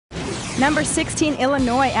Number 16,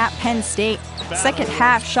 Illinois at Penn State. Second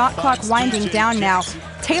half, shot clock winding down now.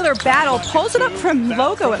 Taylor Battle pulls it up from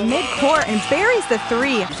Logo at midcourt and buries the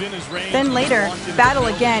three. Then later, Battle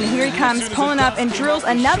again. Here he comes, pulling up and drills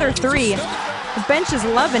another three. The bench is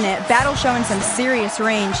loving it. Battle showing some serious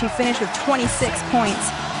range. He finished with 26 points.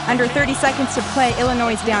 Under 30 seconds to play,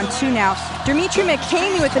 Illinois is down 2 now. Dimitri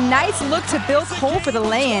McCamey with a nice look to Bill Cole for the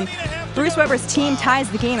lay-in. Bruce Weber's team ties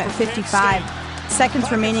the game at 55.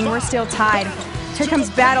 Seconds remaining, we're still tied. Here comes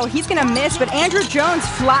Battle, he's gonna miss, but Andrew Jones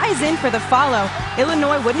flies in for the follow.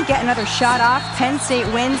 Illinois wouldn't get another shot off. Penn State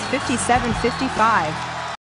wins 57-55.